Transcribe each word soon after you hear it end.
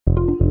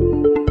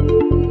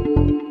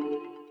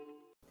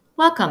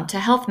Welcome to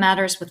Health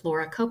Matters with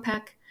Laura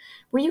Kopek,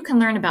 where you can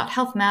learn about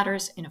health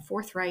matters in a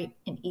forthright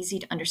and easy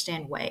to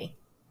understand way.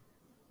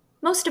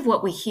 Most of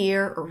what we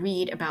hear or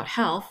read about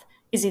health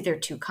is either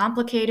too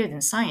complicated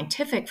and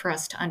scientific for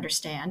us to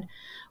understand,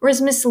 or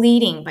is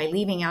misleading by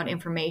leaving out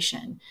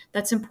information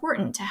that's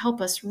important to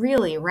help us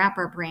really wrap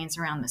our brains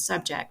around the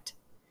subject.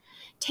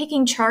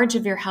 Taking charge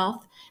of your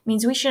health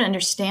means we should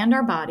understand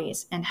our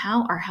bodies and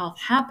how our health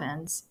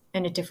happens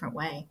in a different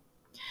way.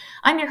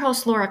 I'm your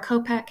host, Laura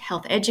Kopek,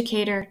 health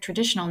educator,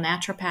 traditional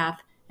naturopath,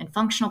 and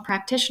functional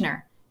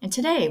practitioner, and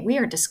today we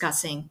are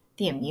discussing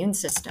the immune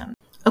system.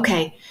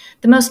 Okay,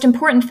 the most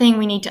important thing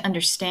we need to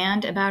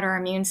understand about our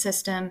immune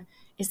system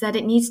is that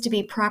it needs to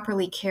be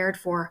properly cared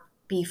for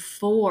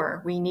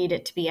before we need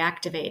it to be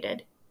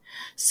activated.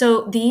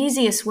 So, the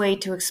easiest way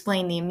to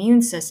explain the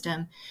immune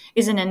system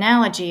is an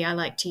analogy I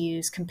like to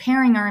use,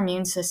 comparing our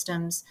immune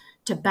systems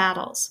to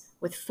battles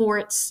with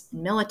forts,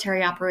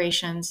 military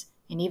operations,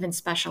 and even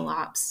special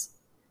ops.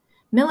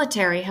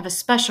 Military have a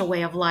special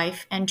way of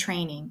life and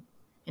training,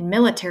 and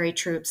military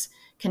troops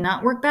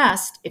cannot work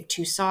best if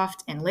too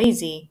soft and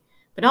lazy,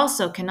 but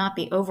also cannot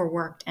be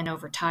overworked and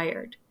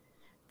overtired.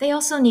 They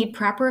also need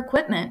proper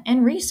equipment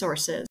and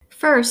resources.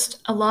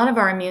 First, a lot of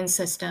our immune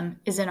system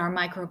is in our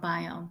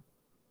microbiome,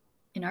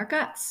 in our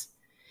guts.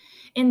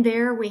 In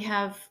there, we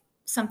have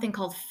something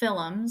called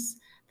phylums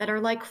that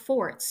are like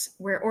forts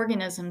where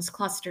organisms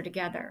cluster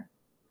together.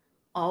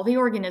 All the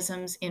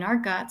organisms in our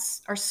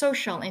guts are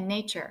social in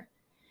nature,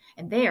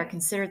 and they are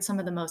considered some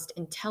of the most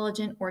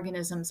intelligent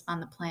organisms on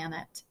the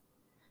planet.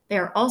 They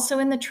are also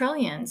in the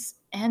trillions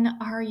and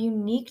are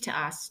unique to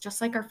us,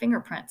 just like our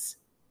fingerprints.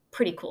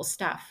 Pretty cool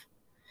stuff.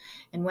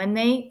 And when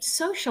they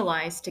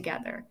socialize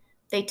together,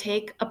 they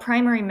take a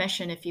primary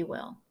mission, if you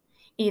will,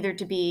 either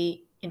to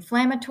be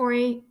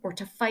inflammatory or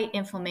to fight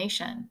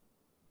inflammation.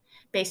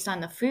 Based on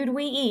the food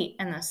we eat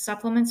and the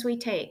supplements we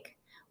take,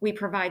 we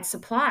provide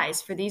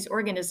supplies for these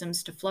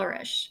organisms to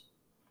flourish.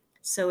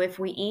 So if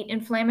we eat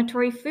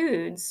inflammatory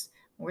foods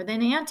more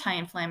than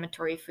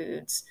anti-inflammatory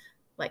foods,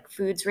 like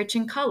foods rich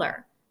in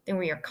color, then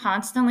we are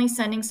constantly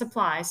sending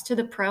supplies to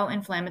the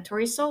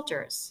pro-inflammatory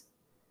soldiers.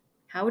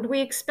 How would we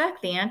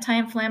expect the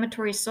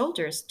anti-inflammatory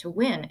soldiers to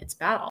win its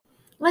battle?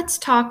 Let's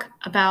talk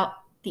about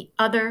the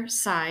other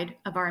side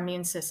of our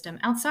immune system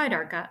outside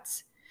our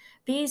guts.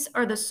 These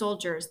are the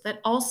soldiers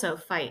that also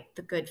fight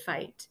the good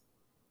fight.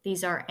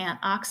 These are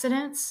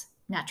antioxidants,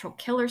 natural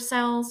killer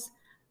cells,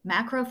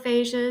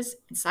 macrophages,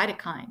 and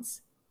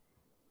cytokines.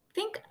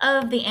 Think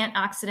of the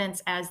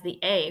antioxidants as the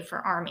A for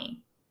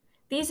Army.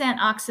 These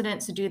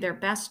antioxidants do their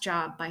best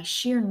job by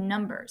sheer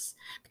numbers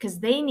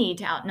because they need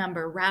to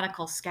outnumber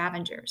radical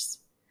scavengers.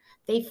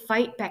 They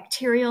fight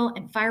bacterial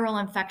and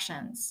viral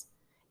infections.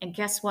 And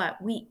guess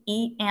what? We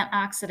eat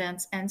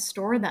antioxidants and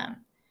store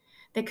them.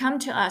 They come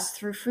to us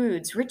through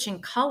foods rich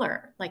in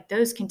color, like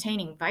those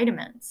containing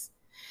vitamins.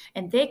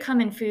 And they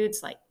come in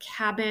foods like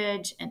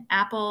cabbage and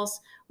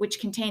apples, which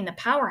contain the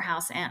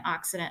powerhouse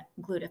antioxidant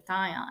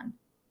glutathione.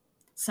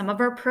 Some of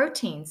our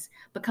proteins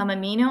become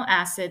amino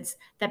acids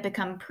that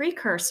become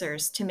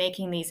precursors to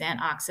making these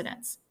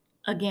antioxidants,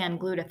 again,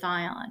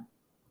 glutathione.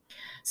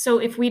 So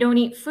if we don't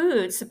eat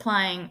food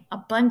supplying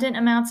abundant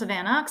amounts of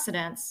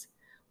antioxidants,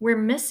 we're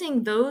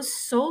missing those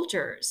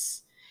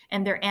soldiers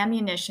and their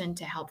ammunition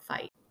to help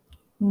fight.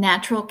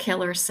 Natural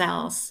killer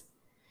cells.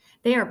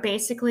 They are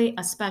basically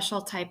a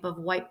special type of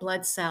white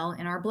blood cell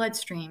in our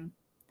bloodstream.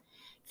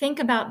 Think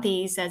about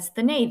these as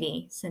the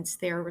Navy, since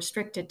they are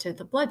restricted to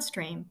the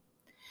bloodstream.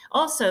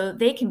 Also,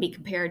 they can be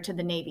compared to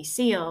the Navy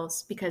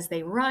SEALs because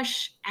they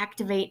rush,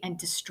 activate, and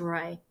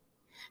destroy.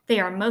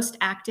 They are most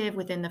active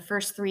within the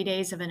first 3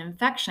 days of an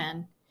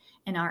infection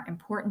and are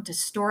important to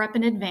store up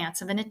in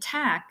advance of an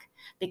attack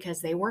because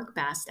they work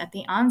best at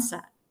the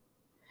onset.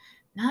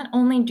 Not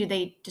only do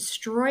they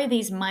destroy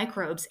these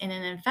microbes in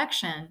an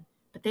infection,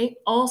 but they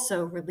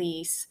also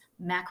release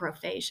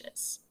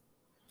macrophages.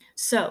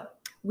 So,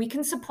 we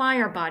can supply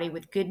our body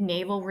with good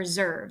naval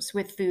reserves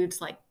with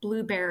foods like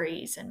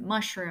blueberries and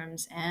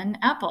mushrooms and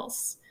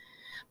apples.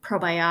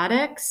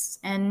 Probiotics,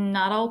 and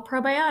not all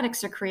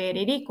probiotics are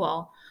created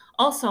equal,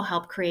 also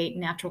help create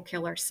natural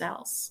killer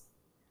cells.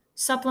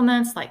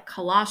 Supplements like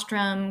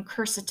colostrum,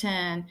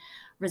 quercetin,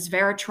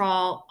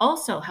 resveratrol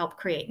also help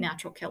create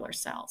natural killer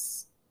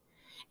cells.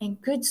 And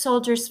good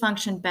soldiers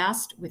function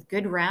best with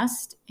good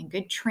rest and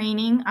good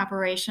training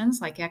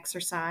operations like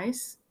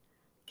exercise.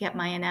 Get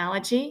my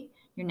analogy?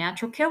 Your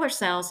natural killer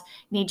cells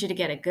need you to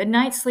get a good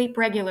night's sleep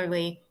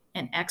regularly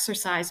and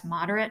exercise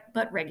moderate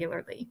but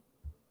regularly.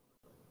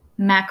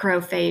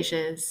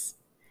 Macrophages.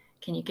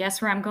 Can you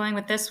guess where I'm going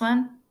with this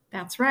one?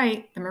 That's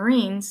right, the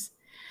Marines.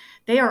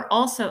 They are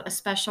also a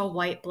special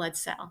white blood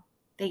cell.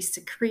 They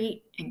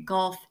secrete,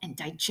 engulf, and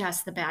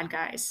digest the bad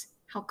guys.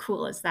 How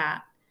cool is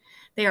that?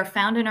 They are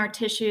found in our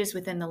tissues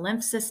within the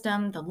lymph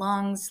system, the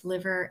lungs,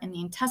 liver, and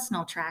the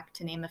intestinal tract,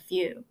 to name a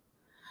few.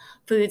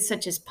 Foods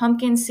such as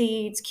pumpkin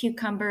seeds,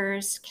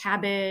 cucumbers,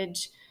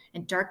 cabbage,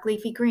 and dark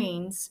leafy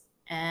greens,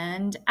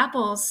 and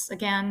apples.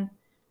 Again,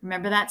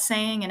 remember that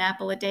saying, an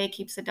apple a day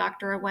keeps the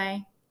doctor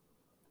away?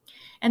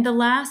 And the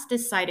last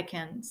is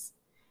cytokines.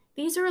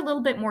 These are a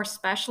little bit more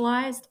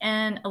specialized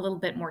and a little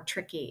bit more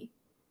tricky.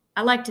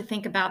 I like to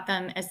think about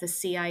them as the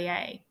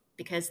CIA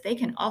because they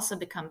can also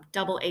become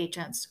double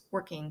agents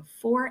working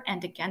for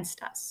and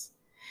against us.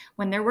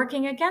 When they're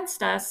working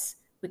against us,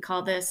 we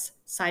call this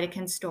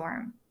cytokine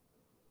storm.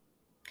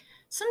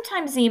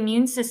 Sometimes the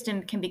immune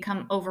system can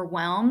become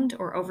overwhelmed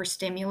or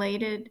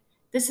overstimulated.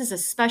 This is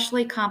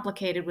especially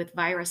complicated with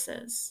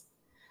viruses.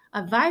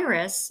 A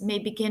virus may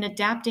begin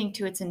adapting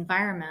to its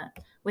environment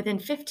within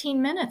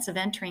 15 minutes of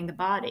entering the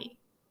body.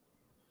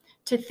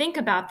 To think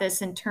about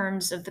this in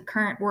terms of the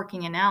current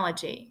working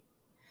analogy,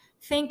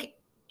 think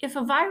if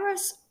a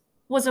virus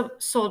was a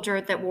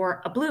soldier that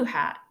wore a blue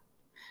hat.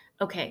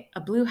 Okay,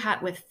 a blue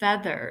hat with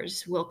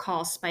feathers we'll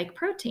call spike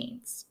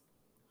proteins.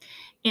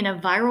 In a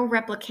viral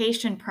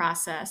replication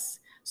process,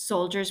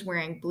 soldiers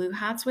wearing blue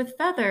hats with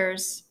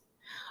feathers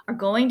are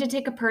going to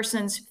take a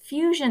person's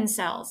fusion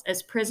cells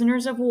as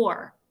prisoners of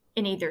war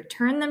and either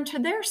turn them to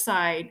their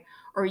side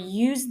or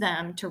use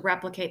them to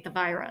replicate the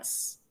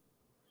virus.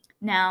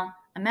 Now,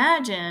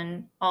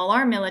 imagine all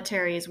our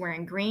military is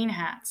wearing green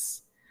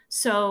hats.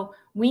 So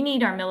we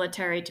need our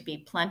military to be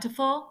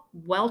plentiful,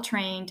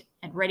 well-trained,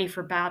 and ready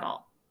for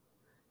battle.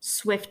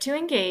 Swift to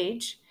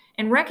engage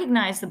and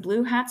recognize the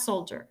blue hat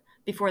soldier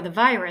before the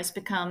virus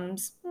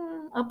becomes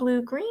a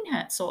blue-green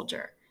hat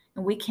soldier,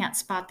 and we can't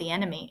spot the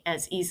enemy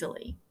as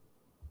easily.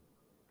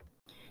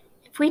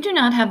 If we do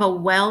not have a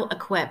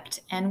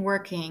well-equipped and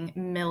working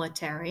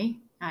military,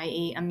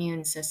 i.e.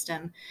 immune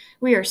system,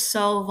 we are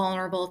so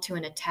vulnerable to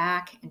an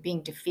attack and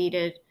being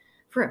defeated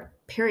for a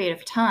period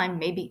of time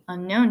maybe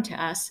unknown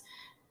to us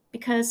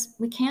because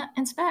we can't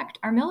inspect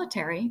our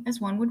military as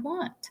one would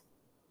want.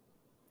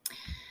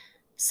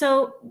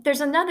 So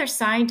there's another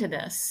side to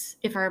this.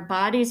 If our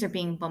bodies are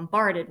being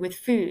bombarded with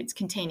foods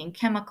containing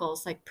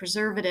chemicals like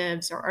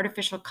preservatives or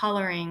artificial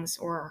colorings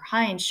or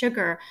high in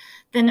sugar,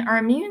 then our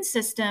immune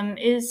system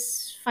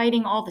is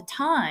fighting all the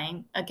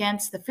time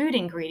against the food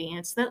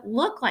ingredients that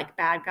look like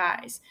bad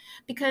guys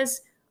because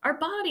our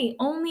body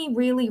only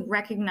really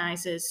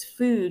recognizes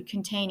food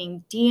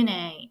containing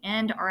DNA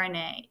and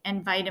RNA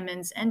and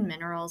vitamins and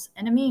minerals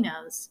and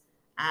aminos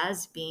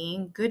as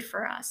being good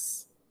for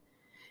us.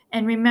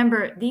 And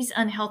remember, these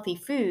unhealthy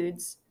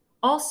foods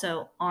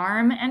also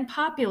arm and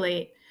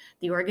populate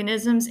the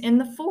organisms in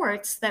the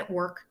forts that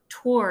work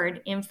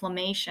toward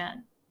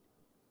inflammation.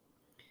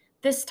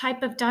 This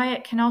type of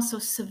diet can also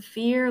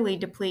severely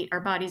deplete our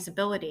body's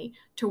ability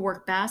to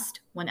work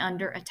best when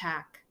under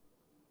attack.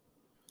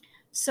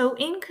 So,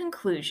 in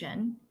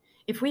conclusion,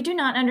 if we do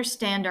not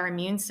understand our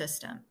immune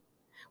system,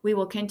 we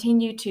will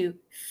continue to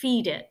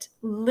feed it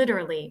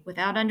literally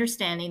without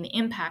understanding the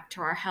impact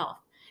to our health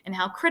and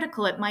how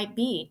critical it might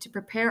be to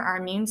prepare our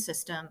immune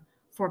system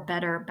for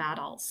better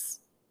battles.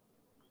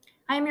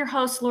 I am your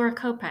host, Laura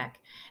Kopec,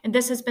 and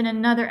this has been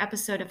another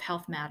episode of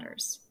Health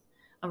Matters.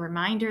 A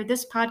reminder,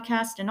 this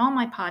podcast and all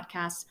my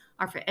podcasts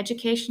are for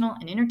educational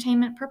and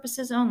entertainment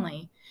purposes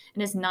only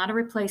and is not a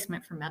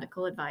replacement for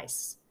medical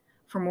advice.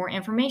 For more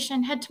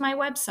information, head to my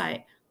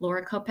website,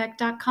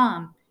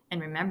 lauracopec.com,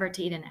 and remember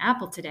to eat an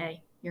apple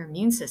today. Your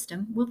immune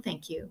system will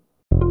thank you.